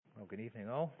evening,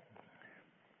 all.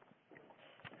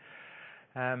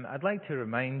 I'd like to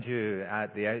remind you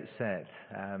at the outset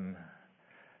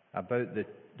about the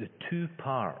two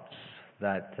parts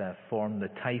that form the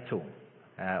title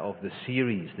of the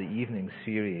series, the evening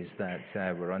series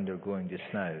that we're undergoing just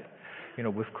now. You know,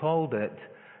 we've called it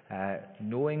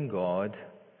Knowing God,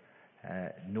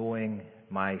 Knowing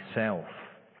Myself.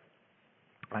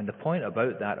 And the point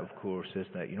about that, of course, is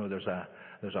that, you know, there's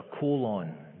a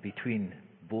colon between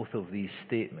both of these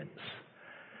statements.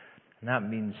 And that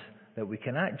means that we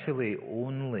can actually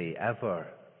only ever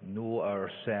know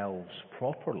ourselves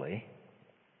properly,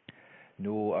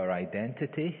 know our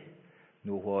identity,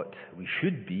 know what we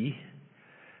should be,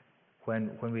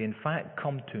 when we in fact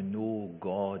come to know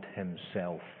God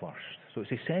Himself first. So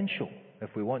it's essential,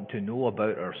 if we want to know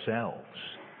about ourselves,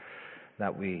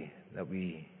 that we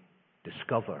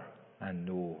discover and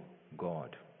know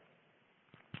God.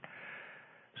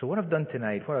 So what I've done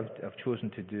tonight, what I've chosen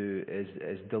to do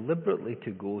is deliberately to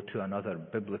go to another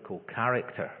biblical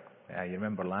character. You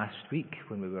remember last week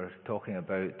when we were talking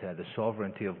about the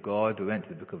sovereignty of God, we went to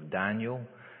the book of Daniel,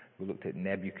 we looked at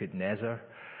Nebuchadnezzar.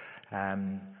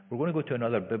 We're going to go to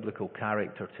another biblical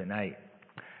character tonight.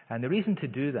 And the reason to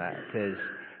do that is,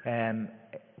 when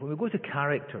we go to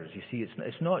characters, you see,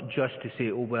 it's not just to say,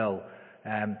 oh well,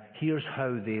 here's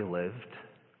how they lived,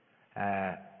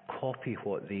 copy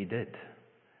what they did.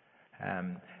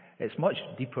 It's much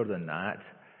deeper than that.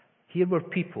 Here were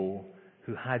people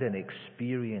who had an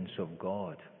experience of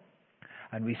God.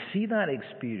 And we see that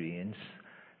experience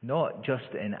not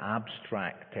just in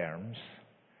abstract terms,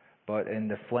 but in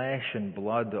the flesh and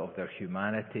blood of their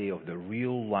humanity, of the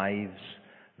real lives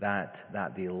that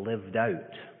they lived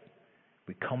out.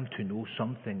 We come to know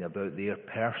something about their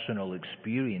personal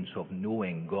experience of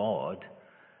knowing God,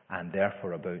 and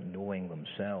therefore about knowing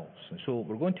themselves. And so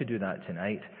we're going to do that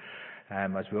tonight.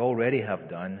 As we already have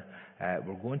done,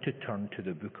 we're going to turn to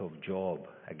the book of Job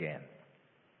again.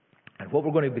 And what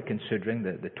we're going to be considering,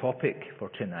 the topic for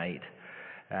tonight,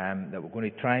 that we're going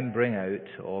to try and bring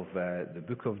out of the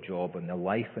book of Job and the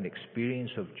life and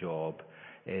experience of Job,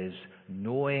 is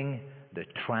knowing the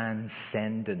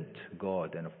transcendent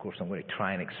God. And of course I'm going to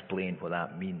try and explain what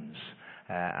that means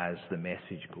as the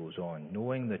message goes on.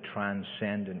 Knowing the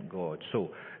transcendent God.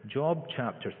 So, Job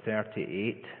chapter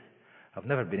 38. I've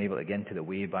never been able to get into the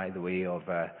way, by the way, of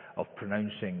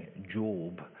pronouncing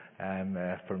Job.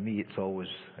 For me, it's always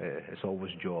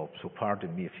Job. So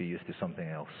pardon me if you're used to something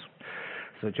else.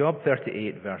 So Job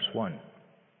 38, verse 1.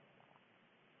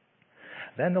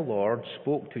 Then the Lord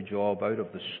spoke to Job out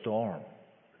of the storm.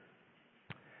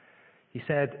 He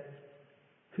said,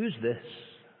 "Who's this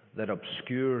that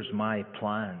obscures my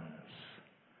plans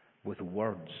with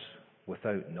words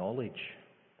without knowledge?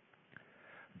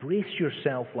 Brace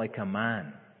yourself like a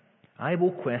man. I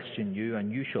will question you,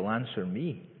 and you shall answer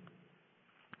me.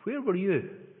 Where were you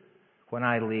when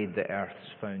I laid the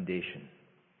earth's foundation?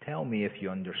 Tell me if you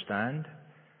understand.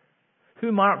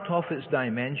 Who marked off its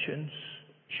dimensions?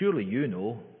 Surely you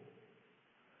know.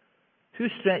 Who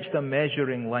stretched a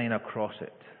measuring line across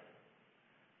it?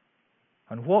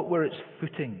 And what were its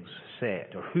footings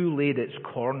set, or who laid its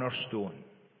cornerstone,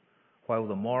 while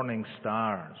the morning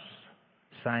stars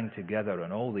sang together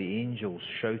and all the angels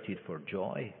shouted for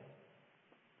joy?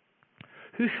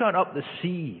 Who shut up the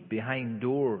sea behind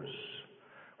doors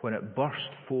when it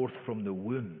burst forth from the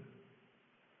womb?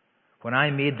 When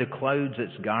I made the clouds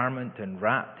its garment and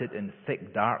wrapped it in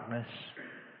thick darkness,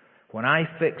 when I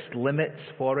fixed limits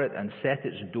for it and set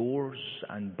its doors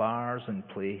and bars in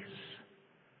place,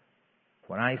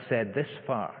 when I said, this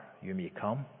far you may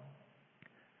come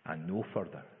and no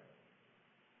further.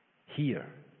 Here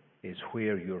is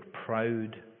where your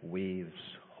proud waves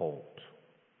halt."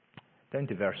 Down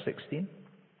to verse 16.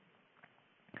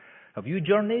 Have you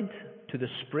journeyed to the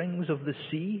springs of the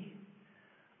sea,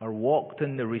 or walked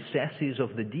in the recesses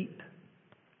of the deep?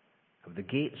 Have the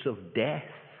gates of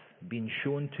death been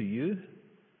shown to you?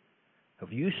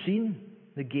 Have you seen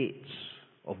the gates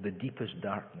of the deepest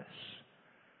darkness?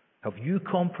 Have you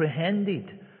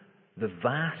comprehended the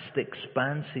vast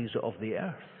expanses of the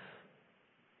earth?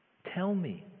 Tell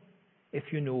me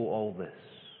if you know all this.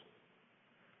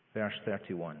 Verse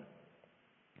 31.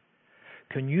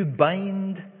 Can you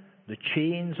bind the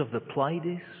chains of the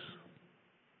Pleiades?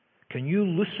 Can you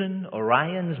loosen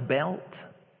Orion's belt?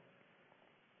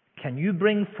 Can you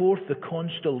bring forth the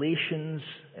constellations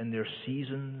in their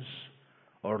seasons,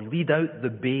 or lead out the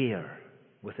bear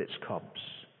with its cubs?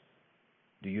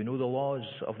 Do you know the laws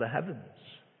of the heavens?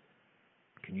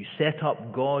 Can you set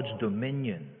up God's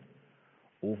dominion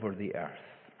over the earth?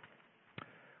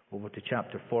 Over to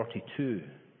chapter 42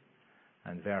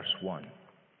 and verse 1.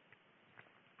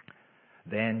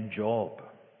 Then Job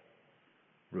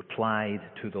replied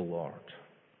to the Lord,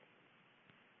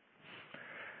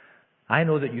 I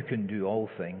know that you can do all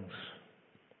things.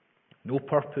 No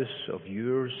purpose of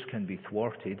yours can be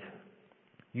thwarted.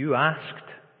 You asked,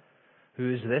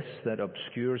 who is this that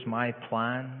obscures my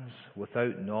plans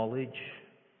without knowledge?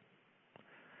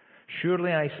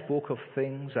 Surely I spoke of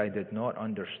things I did not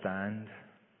understand,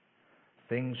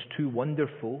 things too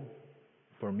wonderful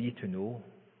for me to know.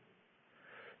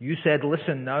 You said,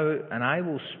 listen now, and I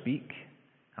will speak.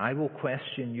 I will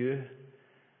question you,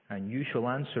 and you shall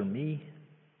answer me.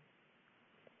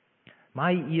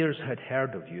 My ears had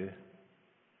heard of you,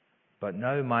 but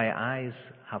now my eyes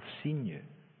have seen you.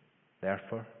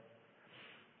 Therefore,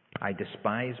 I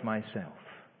despise myself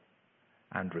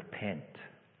and repent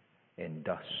in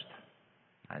dust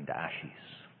and ashes.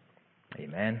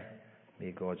 Amen.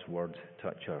 May God's word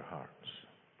touch our hearts.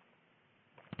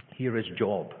 Here is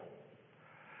Job.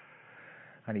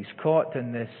 And he's caught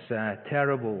in this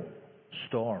terrible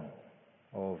storm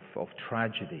of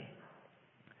tragedy.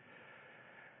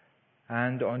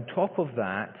 And on top of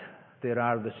that, there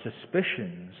are the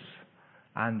suspicions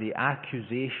and the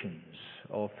accusations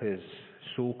of his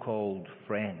so-called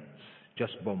friends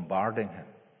just bombarding him.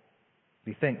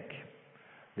 We think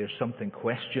there's something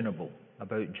questionable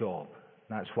about Job.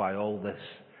 That's why all this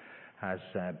has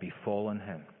befallen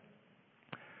him.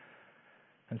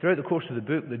 And throughout the course of the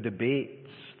book, the debates,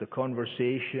 the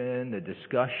conversation, the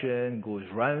discussion goes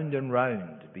round and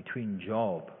round between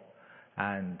Job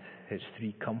and his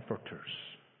three comforters.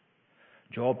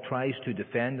 Job tries to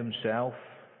defend himself,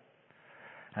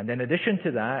 and in addition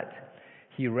to that,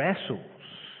 he wrestles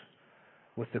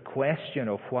with the question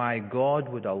of why God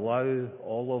would allow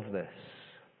all of this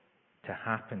to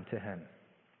happen to him.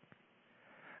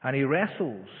 And he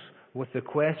wrestles with the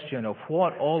question of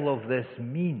what all of this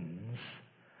means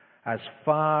as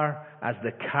far as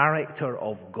the character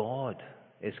of God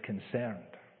is concerned.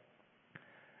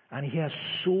 And he has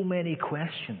so many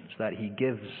questions that he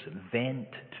gives vent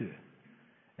to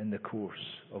in the course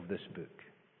of this book.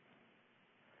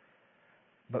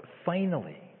 But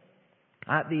finally,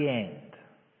 at the end,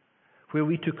 where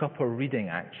we took up our reading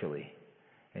actually,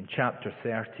 in chapter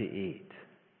 38,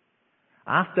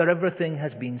 after everything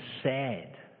has been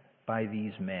said by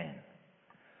these men,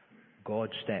 God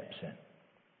steps in.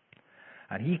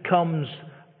 And he comes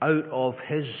out of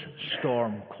his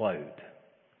storm cloud,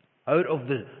 out of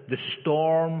the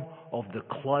storm of the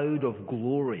cloud of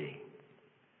glory.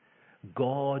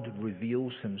 God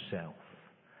reveals himself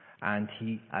and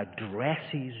he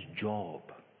addresses Job.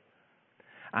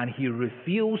 And he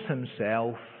reveals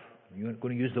himself, I'm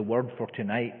going to use the word for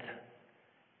tonight,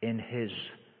 in his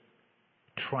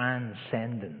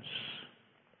transcendence.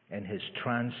 In his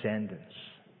transcendence.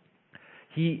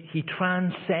 He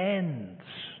transcends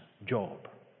Job.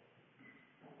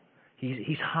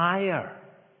 He's higher.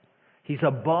 He's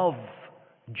above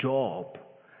Job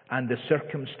and the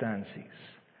circumstances.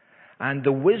 And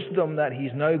the wisdom that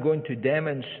he's now going to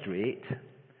demonstrate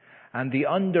and the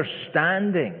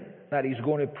understanding that he's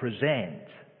going to present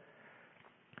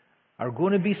are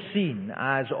going to be seen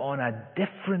as on a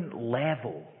different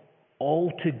level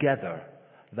altogether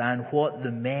than what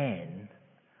the men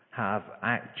have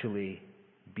actually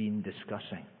been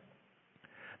discussing.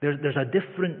 There's a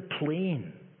different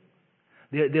plane.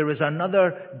 There is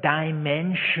another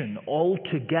dimension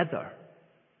altogether.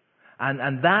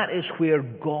 And that is where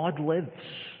God lives.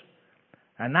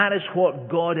 And that is what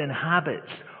God inhabits,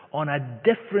 on a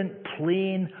different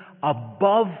plane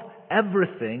above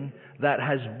everything that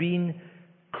has been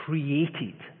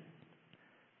created.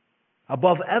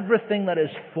 Above everything that is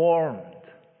formed.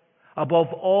 Above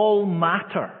all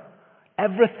matter.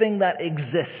 Everything that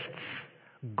exists.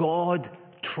 God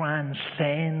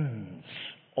transcends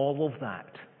all of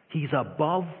that. He's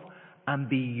above and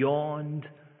beyond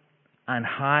and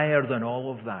higher than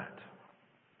all of that.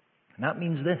 And that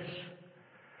means this,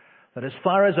 that as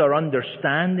far as our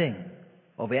understanding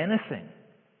of anything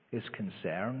is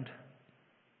concerned,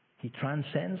 he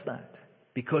transcends that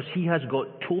because he has got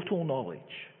total knowledge.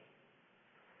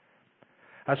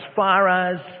 As far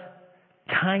as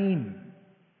time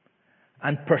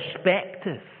and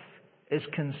perspective is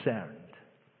concerned,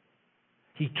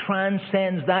 he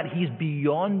transcends that, he's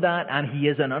beyond that, and he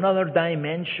is in another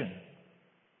dimension.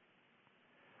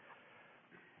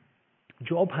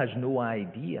 Job has no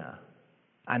idea,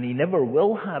 and he never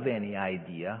will have any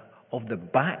idea, of the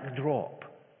backdrop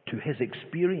to his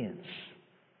experience,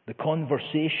 the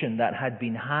conversation that had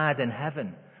been had in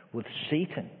heaven with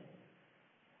Satan.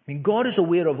 I mean, God is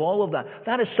aware of all of that.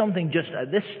 That is something just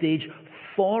at this stage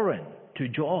foreign to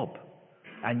Job.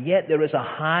 And yet there is a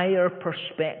higher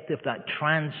perspective that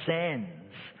transcends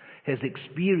his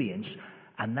experience,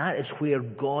 and that is where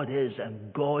God is,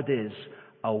 and God is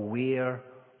aware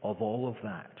of all of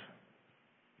that.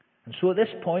 And so at this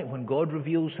point, when God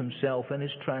reveals himself in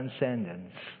his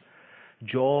transcendence,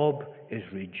 Job is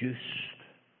reduced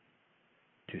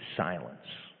to silence.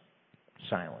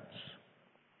 Silence.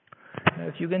 Now,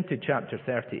 if you go into chapter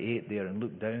 38 there and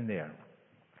look down there,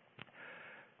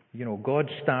 God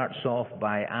starts off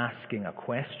by asking a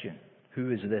question.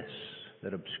 Who is this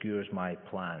that obscures my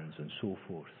plans, and so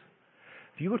forth?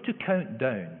 If you were to count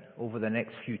down over the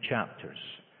next few chapters,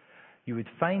 you would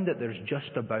find that there's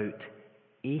just about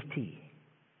 80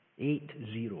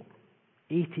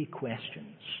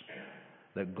 questions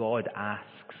that God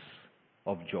asks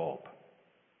of Job.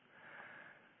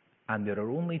 And there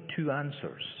are only two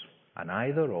answers, an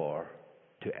either or,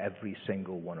 to every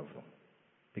single one of them.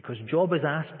 Because Job is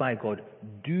asked by God,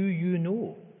 do you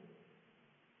know?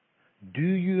 Do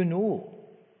you know?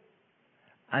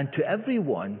 And to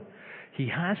everyone, he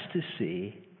has to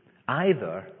say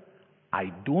either,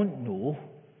 I don't know,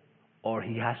 or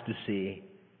he has to say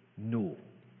no.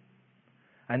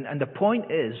 And the point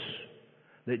is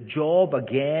that Job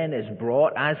again is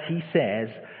brought, as he says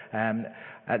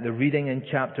at the reading in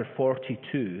chapter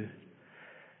 42,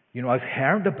 I've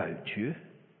heard about you,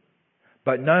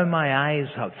 but now my eyes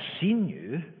have seen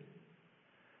you.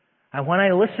 And when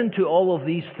I listen to all of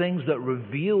these things that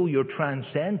reveal your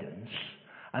transcendence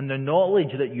and the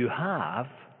knowledge that you have,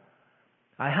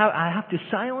 I have to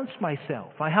silence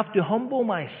myself. I have to humble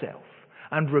myself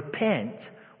and repent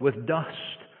with dust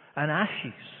and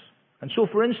ashes. And so,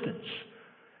 for instance,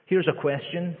 here's a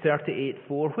question,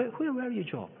 38:4. Where were you,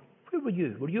 Job? Where were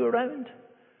you? Were you around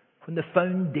when the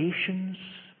foundations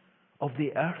of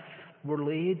the earth were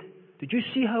laid? Did you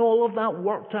see how all of that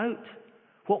worked out?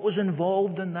 What was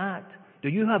involved in that? Do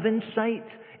you have insight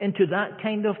into that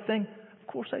kind of thing? Of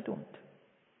course I don't.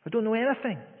 I don't know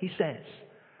anything, he says,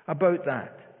 about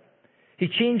that. He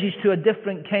changes to a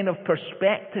different kind of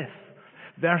perspective.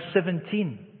 Verse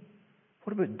 17.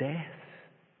 What about death?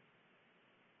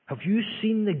 Have you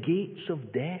seen the gates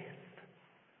of death?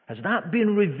 Has that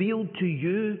been revealed to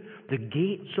you, the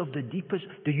gates of the deepest?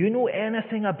 Do you know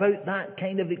anything about that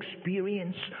kind of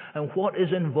experience and what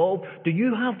is involved? Do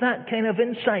you have that kind of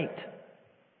insight?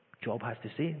 Job has to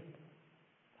say,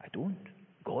 I don't.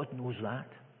 God knows that.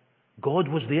 God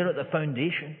was there at the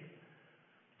foundation.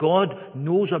 God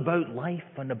knows about life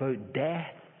and about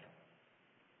death.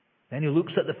 Then he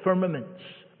looks at the firmaments,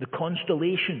 the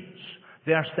constellations.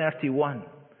 Verse 31.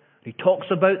 He talks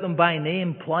about them by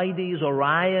name, Pleiades,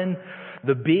 Orion,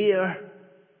 the Bear.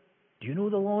 Do you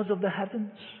know the laws of the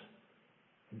heavens?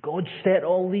 God set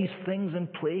all these things in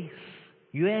place.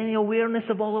 You any awareness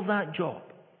of all of that, Job?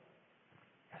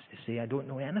 He has to say, I don't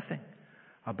know anything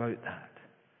about that.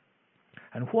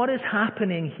 And what is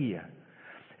happening here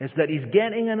is that he's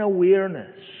getting an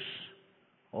awareness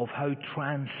of how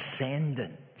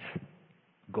transcendent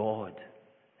God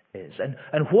is.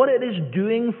 And what it is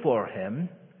doing for him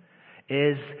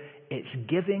is it's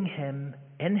giving him,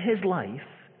 in his life,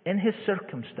 in his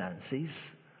circumstances,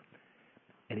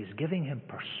 it is giving him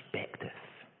perspective.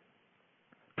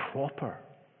 Proper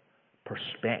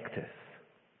perspective.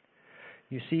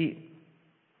 You see,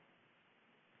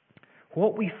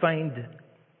 what we find,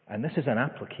 and this is an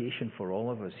application for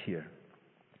all of us here,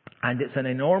 and it's an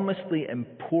enormously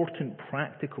important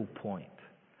practical point,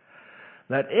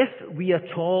 that if we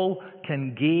at all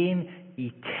can gain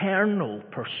eternal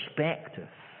perspective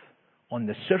on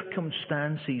the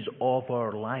circumstances of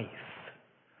our life,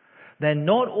 then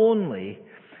not only,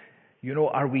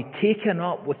 are we taken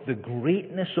up with the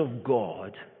greatness of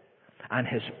God and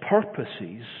His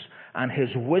purposes and His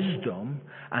wisdom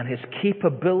and His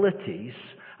capabilities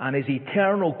and His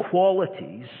eternal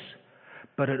qualities,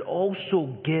 but it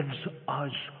also gives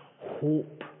us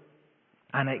hope.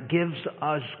 And it gives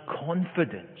us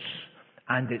confidence,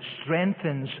 and it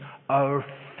strengthens our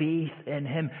faith in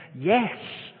Him. Yes,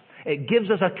 it gives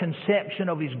us a conception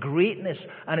of His greatness,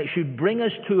 and it should bring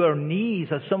us to our knees,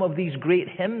 as some of these great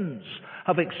hymns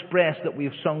have expressed that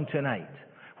we've sung tonight,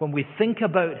 when we think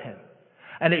about Him.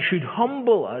 And it should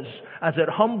humble us as it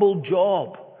humbled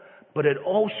Job, but it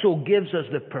also gives us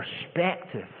the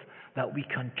perspective that we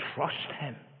can trust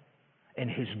Him in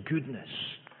His goodness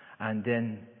and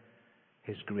in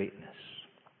His greatness.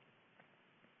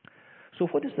 So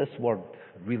what does this word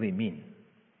really mean,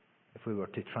 if we were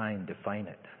to try and define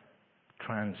it?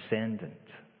 Transcendent.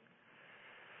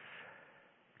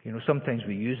 Sometimes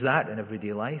we use that in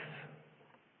everyday life.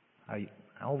 I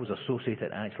always associate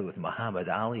it actually with Muhammad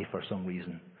Ali for some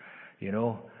reason.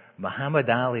 Muhammad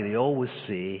Ali, they always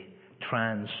say,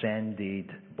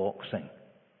 transcended boxing.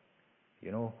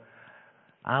 You know,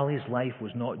 Ali's life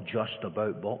was not just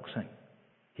about boxing.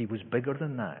 He was bigger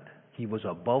than that. He was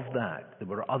above that. There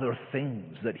were other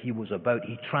things that he was about.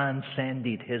 He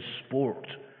transcended his sport.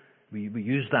 We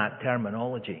use that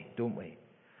terminology, don't we?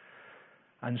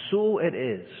 And so it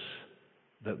is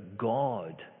that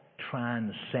God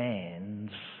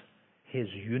transcends his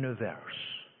universe.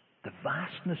 The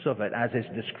vastness of it, as is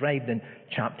described in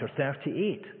chapter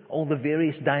 38. All the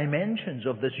various dimensions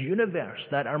of this universe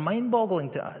that are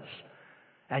mind-boggling to us.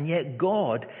 And yet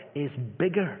God is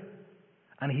bigger.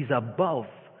 And he's above.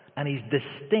 And he's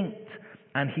distinct.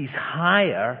 And he's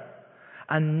higher.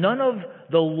 And none of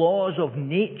the laws of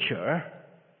nature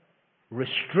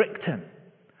restrict him.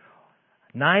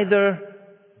 Neither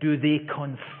do they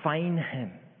confine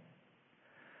him.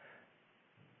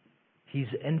 He's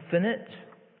infinite.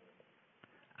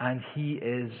 And he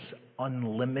is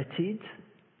unlimited.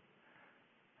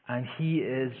 And he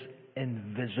is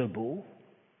invisible.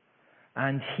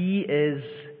 And he is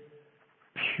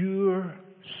pure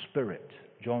spirit.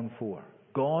 John 4.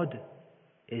 God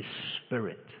is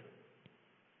spirit.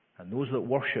 And those that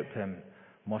worship him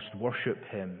must worship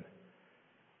him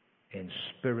in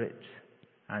spirit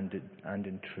and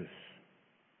in truth.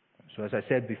 So as I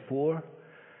said before,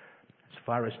 as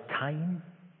far as time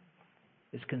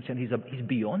is concerned, he's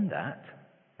beyond that,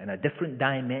 in a different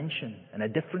dimension, in a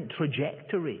different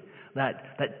trajectory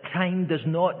that time does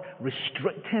not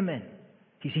restrict him in.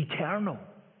 He's eternal.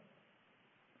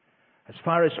 As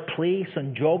far as place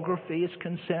and geography is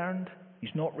concerned,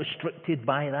 he's not restricted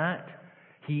by that.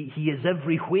 He is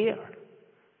everywhere.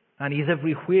 And he's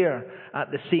everywhere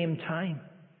at the same time.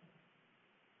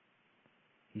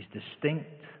 He's distinct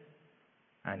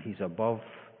and he's above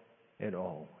it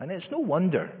all. And it's no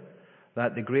wonder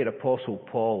that the great apostle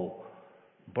Paul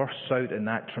bursts out in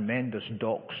that tremendous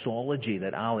doxology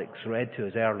that Alex read to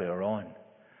us earlier on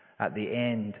at the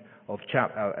end of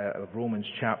Romans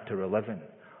chapter 11,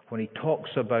 when he talks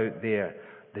about there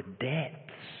the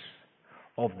depths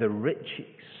of the riches,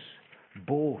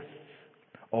 both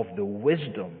of the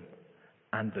wisdom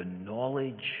and the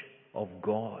knowledge of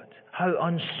God. How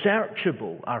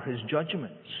unsearchable are his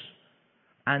judgments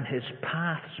and his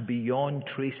paths beyond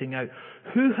tracing out.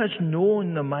 Who has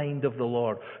known the mind of the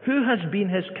Lord? Who has been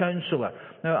his counselor?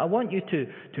 Now, I want you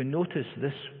to notice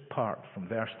this part from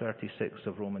verse 36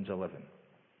 of Romans 11.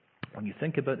 When you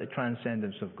think about the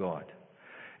transcendence of God,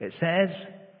 it says,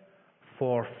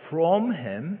 "For from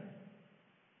him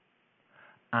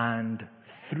and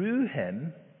through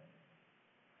him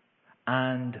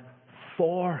and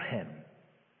for him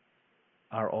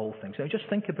are all things." Now, just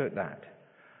think about that.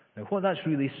 Now, what that's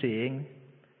really saying,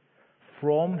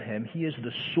 from him, he is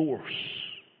the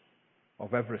source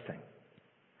of everything.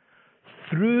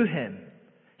 Through him,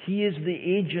 he is the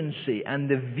agency and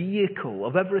the vehicle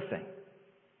of everything.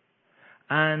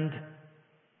 And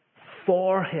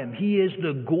for him, he is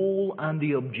the goal and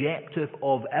the objective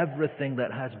of everything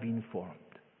that has been formed.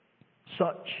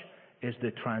 Such is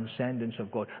the transcendence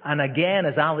of God. And again,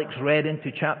 as Alex read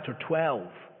into chapter 12,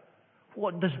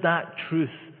 what does that truth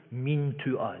mean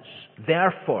to us?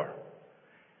 Therefore,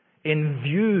 in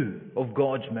view of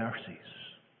God's mercies,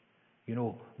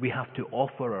 we have to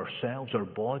offer ourselves, our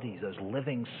bodies, as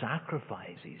living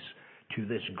sacrifices to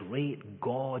this great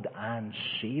God and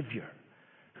Savior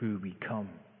who we come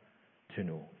to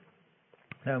know.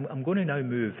 Now, I'm going to now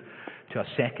move to a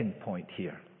second point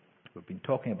here. We've been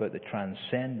talking about the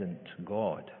transcendent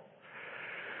God.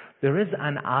 There is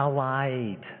an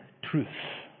allied truth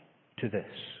to this.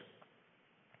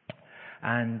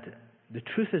 And the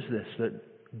truth is this,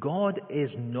 that God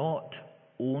is not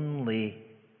only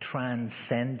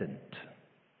transcendent.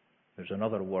 There's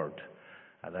another word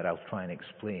that I'll try and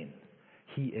explain.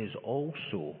 He is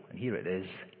also, and here it is,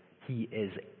 he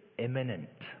is immanent.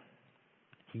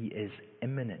 He is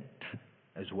immanent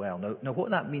as well. Now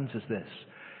what that means is this.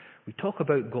 We talk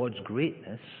about God's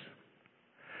greatness,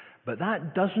 but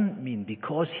that doesn't mean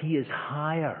because he is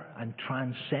higher and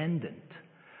transcendent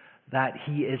that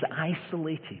he is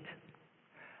isolated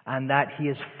and that he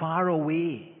is far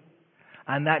away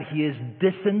and that he is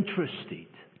disinterested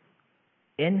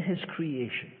in his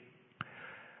creation.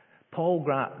 Paul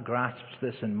grasps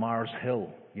this in Mars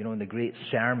Hill, in the great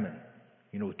sermon,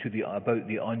 about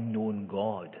the unknown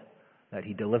God that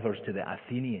he delivers to the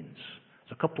Athenians.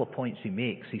 There's a couple of points he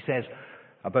makes. He says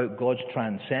about God's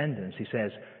transcendence, he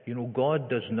says, God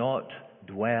does not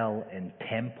dwell in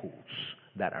temples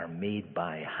that are made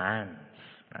by hands.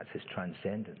 That's his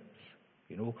transcendence.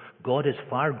 God is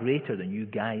far greater than you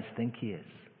guys think he is.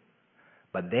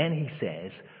 But then he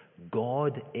says,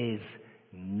 God is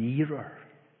nearer,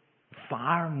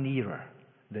 far nearer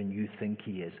than you think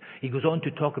He is. He goes on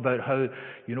to talk about how,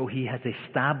 He has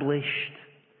established,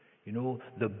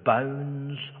 the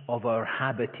bounds of our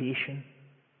habitation.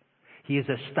 He has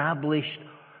established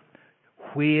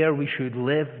where we should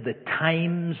live, the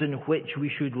times in which we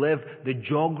should live, the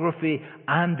geography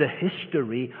and the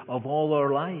history of all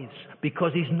our lives.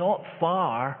 Because He's not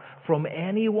far from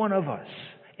any one of us.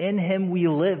 In Him we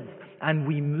live and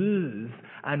we move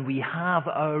and we have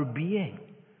our being.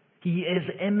 He is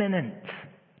imminent.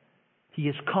 He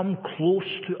has come close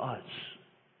to us.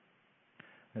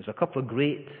 There's a couple of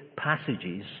great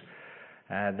passages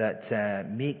that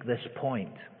make this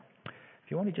point.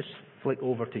 If you want to just flick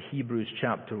over to Hebrews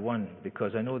chapter 1,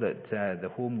 because I know that the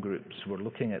home groups were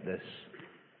looking at this,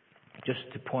 just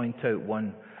to point out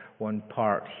one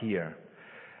part here.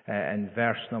 In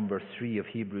verse number 3 of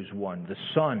Hebrews 1, the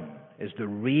Son is the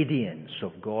radiance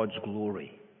of God's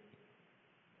glory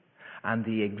and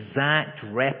the exact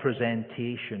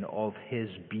representation of His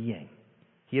being.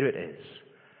 Here it is,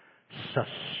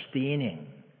 sustaining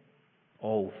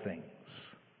all things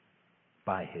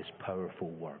by His powerful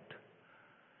word.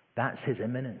 That's His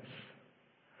immanence.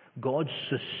 God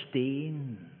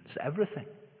sustains everything.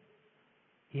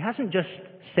 He hasn't just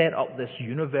set up this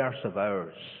universe of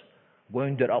ours,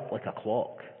 wound it up like a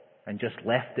clock, and just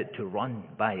left it to run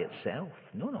by itself.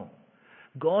 No.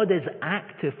 God is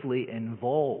actively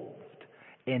involved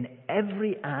in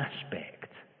every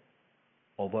aspect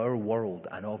of our world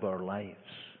and of our lives,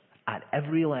 at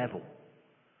every level.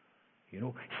 He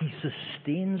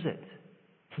sustains it.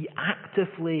 He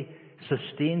actively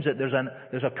sustains it.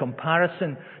 There's a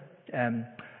comparison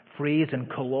phrase in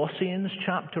Colossians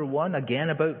chapter 1, again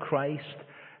about Christ,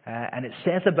 and it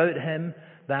says about Him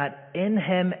that in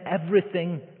Him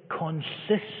everything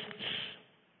consists.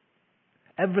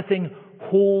 Everything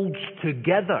holds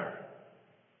together.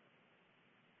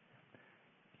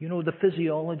 The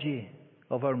physiology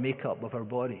of our makeup, of our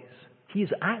bodies. He's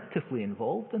actively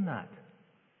involved in that.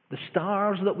 The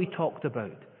stars that we talked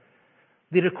about,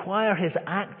 they require His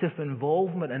active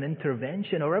involvement and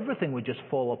intervention, or everything would just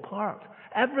fall apart.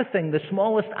 Everything, the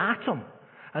smallest atom,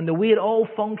 and the way it all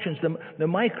functions, the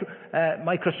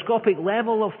microscopic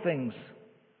level of things.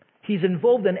 He's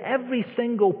involved in every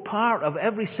single part of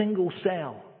every single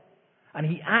cell. And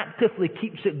He actively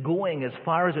keeps it going as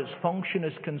far as its function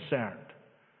is concerned.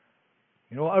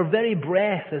 Our very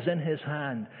breath is in His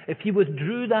hand. If He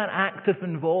withdrew that active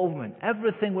involvement,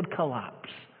 everything would collapse.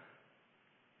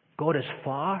 God is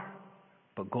far,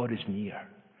 but God is near.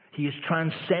 He is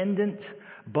transcendent,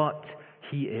 but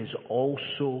He is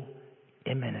also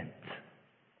immanent.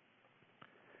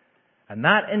 And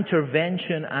that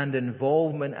intervention and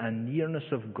involvement and nearness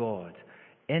of God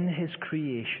in His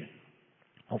creation,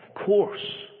 of course,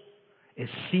 is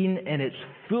seen in its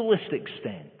fullest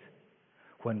extent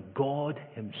when God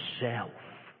Himself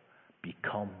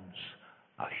becomes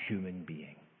a human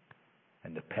being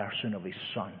in the person of His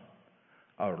Son,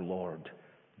 our Lord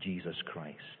Jesus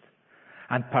Christ.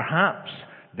 And perhaps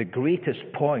the greatest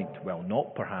point, well,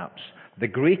 not perhaps, the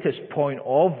greatest point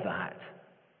of that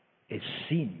is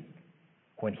seen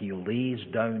when He lays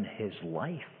down His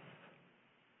life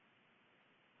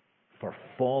for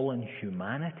fallen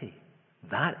humanity.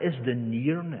 That is the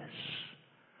nearness.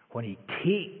 When He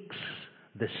takes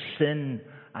the sin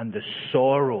and the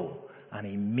sorrow and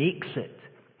He makes it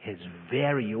His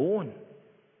very own.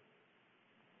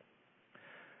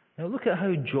 Now look at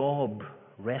how Job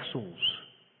wrestles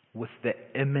with the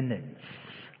immanence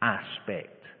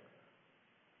aspect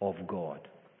of God.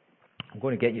 I'm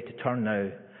going to get you to turn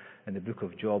now in the book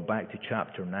of Job back to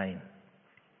chapter 9.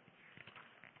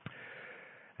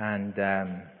 And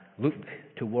look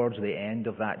towards the end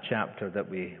of that chapter that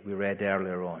we read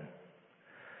earlier on.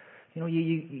 You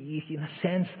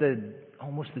sense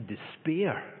almost the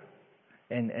despair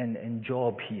in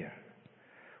Job here.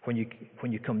 When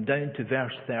you come down to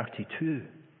verse 32,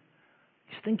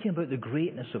 he's thinking about the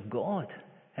greatness of God.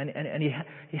 And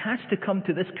he has to come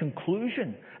to this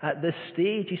conclusion at this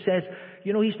stage. He says,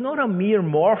 He's not a mere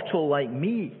mortal like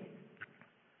me,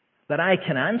 that I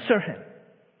can answer Him,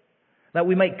 that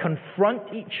we might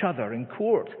confront each other in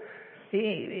court.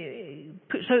 He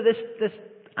puts out this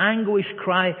anguished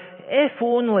cry, if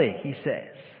only, he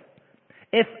says,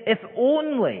 if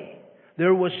only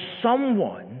there was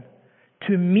someone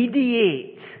to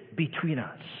mediate between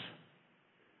us.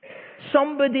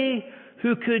 Somebody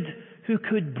who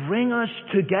could bring us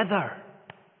together.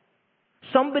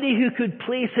 Somebody who could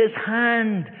place his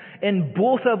hand in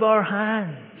both of our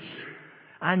hands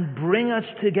and bring us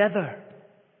together.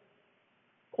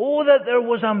 Oh, that there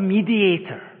was a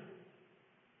mediator.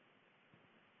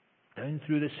 down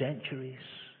through the centuries,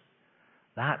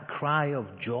 that cry of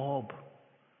Job,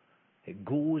 it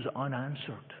goes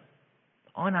unanswered,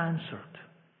 unanswered,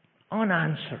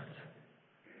 unanswered,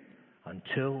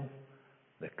 until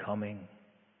the coming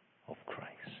of Christ.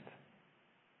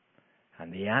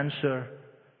 And the answer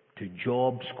to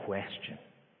Job's question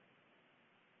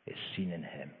is seen in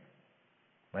him.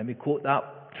 Let me quote that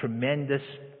tremendous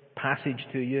passage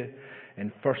to you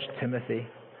in 1 Timothy,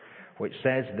 which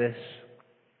says this,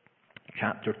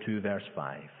 chapter 2, verse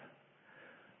 5.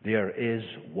 There is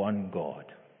one God,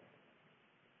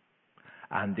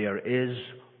 and there is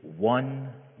one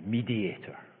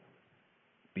mediator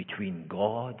between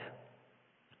God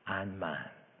and man,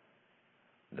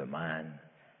 the man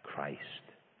Christ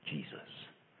Jesus,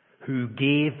 who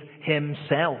gave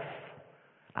himself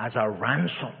as a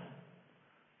ransom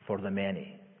for the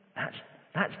many.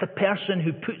 That's the person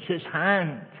who puts his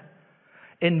hand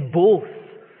in both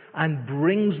and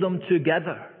brings them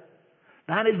together.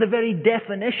 That is the very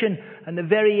definition and the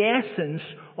very essence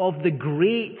of the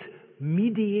great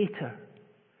mediator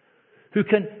who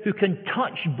can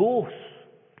touch both.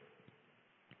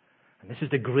 And this is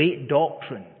the great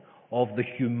doctrine of the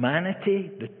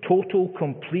humanity, the total,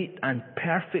 complete, and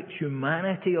perfect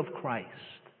humanity of Christ.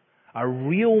 A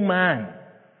real man,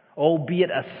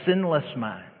 albeit a sinless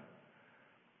man.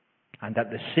 And at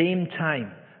the same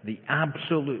time, the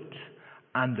absolute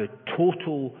and the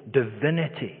total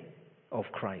divinity of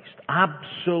Christ.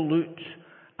 Absolute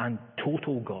and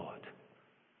total God.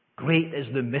 Great is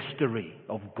the mystery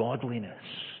of godliness,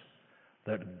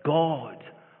 that God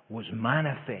was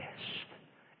manifest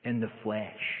in the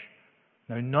flesh.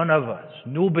 Now, none of us,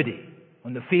 nobody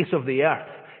on the face of the earth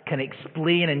can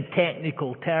explain in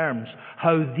technical terms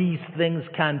how these things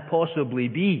can possibly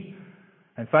be.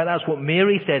 In fact, that's what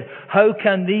Mary said. How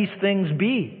can these things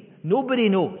be? Nobody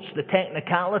knows the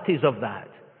technicalities of that.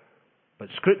 But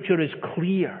Scripture is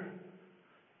clear.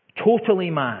 Totally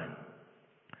man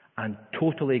and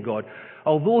totally God.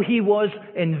 Although he was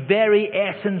in very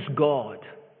essence God,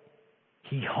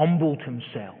 he humbled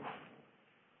himself,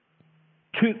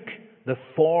 took the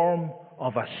form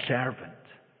of a servant,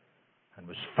 and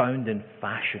was found in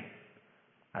fashion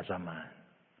as a man.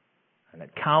 And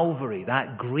at Calvary,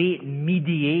 that great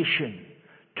mediation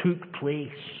took place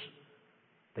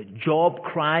that Job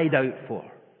cried out for.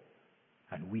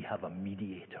 And we have a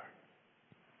mediator.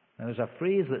 Now, there's a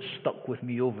phrase that stuck with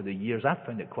me over the years. I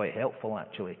found it quite helpful,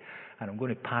 actually, and I'm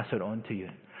going to pass it on to you.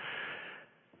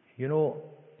 You know,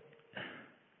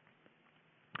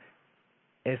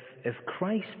 if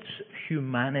Christ's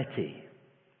humanity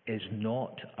is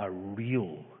not a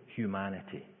real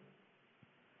humanity,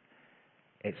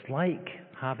 it's like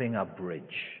having a bridge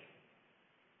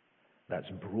that's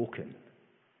broken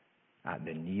at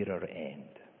the nearer end.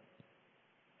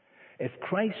 If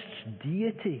Christ's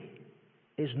deity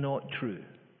is not true,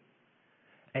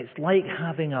 it's like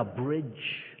having a bridge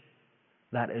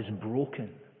that is broken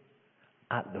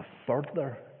at the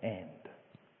further end.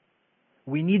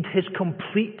 We need his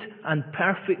complete and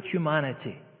perfect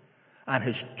humanity and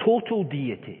his total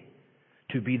deity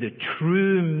to be the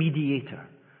true mediator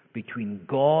between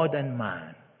God and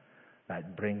man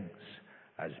that brings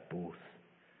us both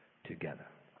together.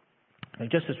 Now,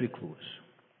 just as we close,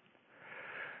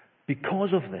 because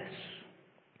of this,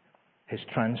 his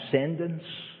transcendence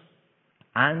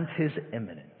and his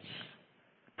immanence,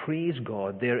 praise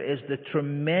God, there is the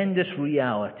tremendous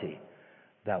reality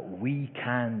that we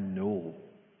can know.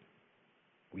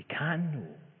 We can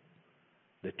know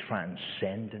the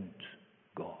transcendent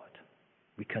God.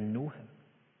 We can know him.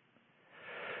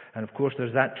 And of course,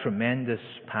 there's that tremendous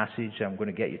passage. I'm going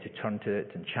to get you to turn to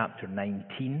it in chapter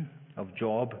 19 of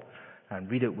Job and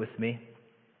read it with me.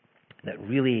 That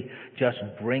really just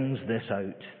brings this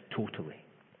out totally.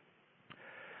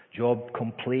 Job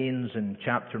complains in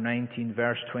chapter 19,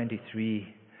 verse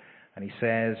 23, and he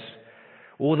says,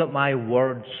 "Oh, that my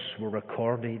words were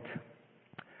recorded,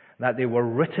 that they were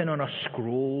written on a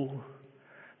scroll,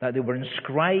 that they were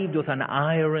inscribed with an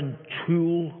iron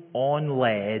tool on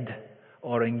lead,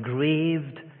 or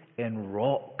engraved in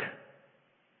rock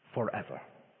forever.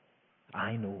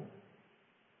 I know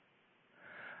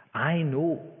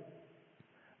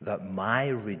that my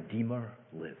Redeemer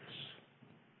lives,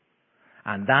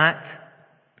 and that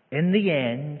in the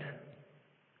end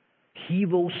he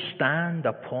will stand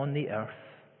upon the earth.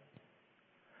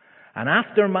 And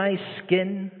after my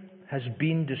skin has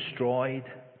been destroyed,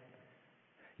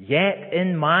 yet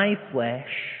in my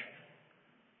flesh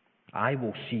I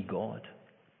will see God.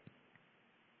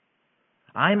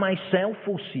 I myself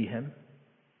will see him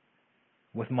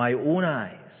with my own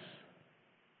eyes,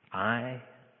 I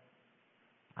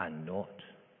and not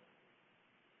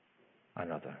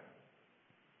another.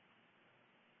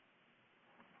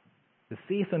 The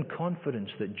faith and confidence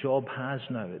that Job has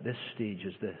now at this stage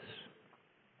is this.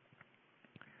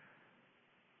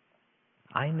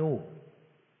 I know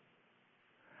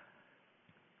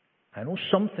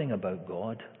something about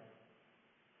God,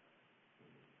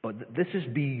 but this is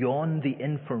beyond the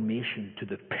information to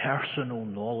the personal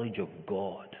knowledge of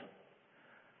God.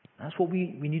 That's what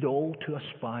we need all to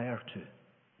aspire to.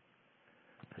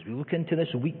 As we look into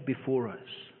this week before us,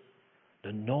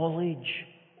 the knowledge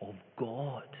of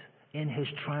God in His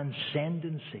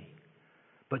transcendency.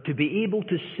 But to be able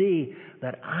to say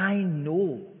that I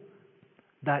know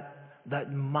that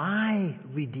my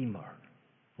Redeemer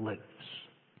lives.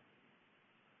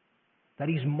 That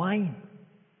He's mine.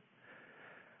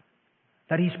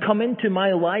 That He's come into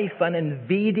my life and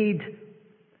invaded,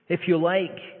 if you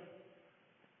like,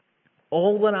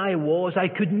 all that I was. I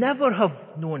could never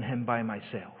have known Him by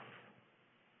myself.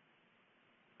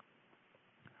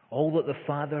 All that the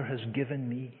Father has given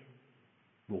me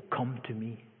will come to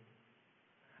me.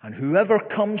 And whoever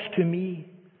comes to me,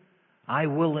 I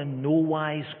will in no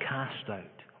wise cast out.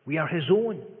 We are His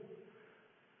own.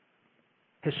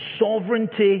 His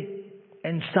sovereignty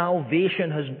in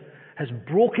salvation has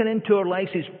broken into our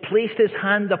lives. He's placed His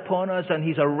hand upon us and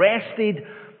He's arrested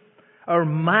our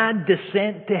mad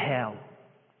descent to hell.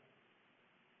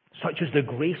 Such is the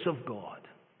grace of God.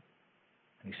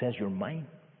 And He says, you're mine.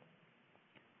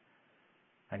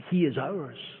 And He is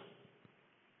ours.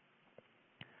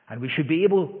 And we should be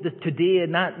able today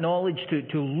in that knowledge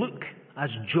to look as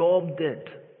Job did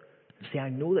and say, I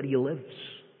know that He lives.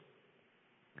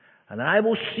 And that I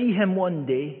will see Him one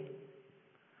day.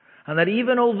 And that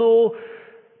even although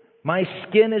my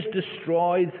skin is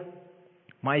destroyed,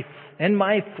 in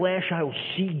my flesh I will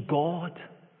see God.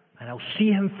 And I'll see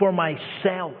Him for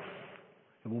myself.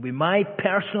 It will be my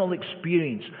personal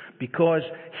experience because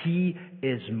He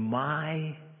is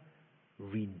my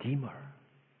Redeemer.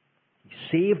 He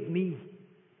saved me.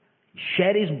 He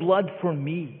shed His blood for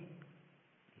me.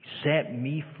 He set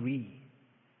me free.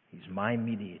 He's my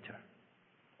mediator.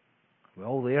 We're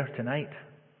all there tonight.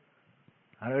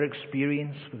 At our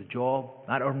experience with Job,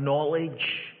 at our knowledge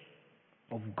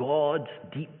of God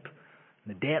deep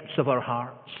in the depths of our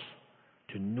hearts,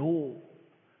 to know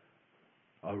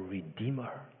our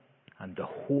Redeemer and the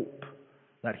hope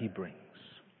that He brings.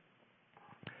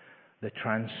 The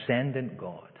transcendent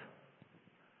God,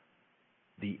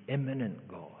 the immanent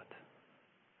God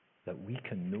that we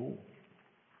can know.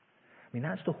 I mean,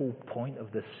 that's the whole point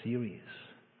of this series.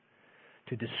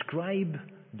 To describe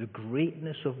the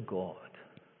greatness of God.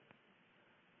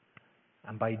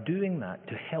 And by doing that,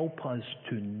 to help us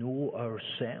to know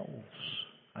ourselves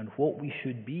and what we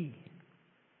should be.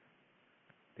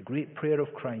 The great prayer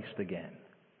of Christ again.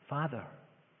 Father,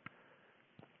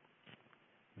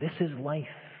 this is life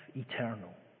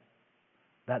eternal,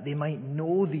 that they might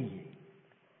know Thee,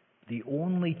 the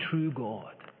only true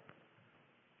God,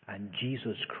 and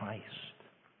Jesus Christ,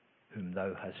 whom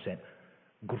Thou hast sent.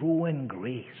 Grow in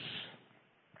grace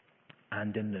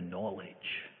and in the knowledge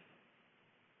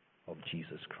of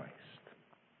Jesus Christ.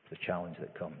 It's a challenge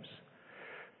that comes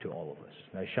to all of us.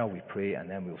 Now shall we pray, and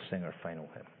then we'll sing our final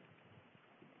hymn.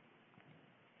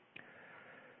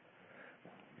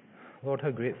 Lord,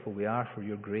 how grateful we are for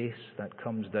Your grace that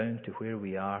comes down to where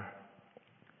we are,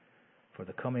 for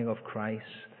the coming of Christ,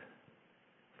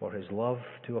 for His love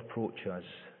to approach us,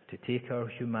 to take our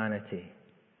humanity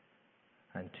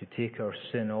and to take our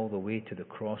sin all the way to the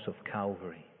cross of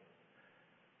Calvary.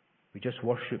 We just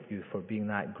worship You for being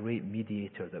that great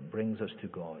mediator that brings us to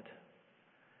God.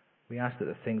 We ask that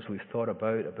the things we've thought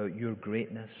about Your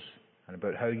greatness and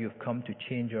about how You've come to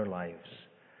change our lives,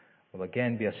 will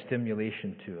again be a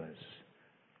stimulation to us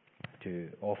to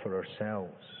offer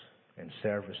ourselves in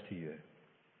service to You.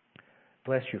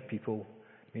 Bless Your people.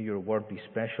 May Your word be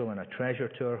special and a treasure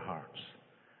to our hearts,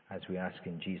 as we ask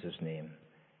in Jesus' name.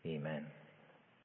 Amen.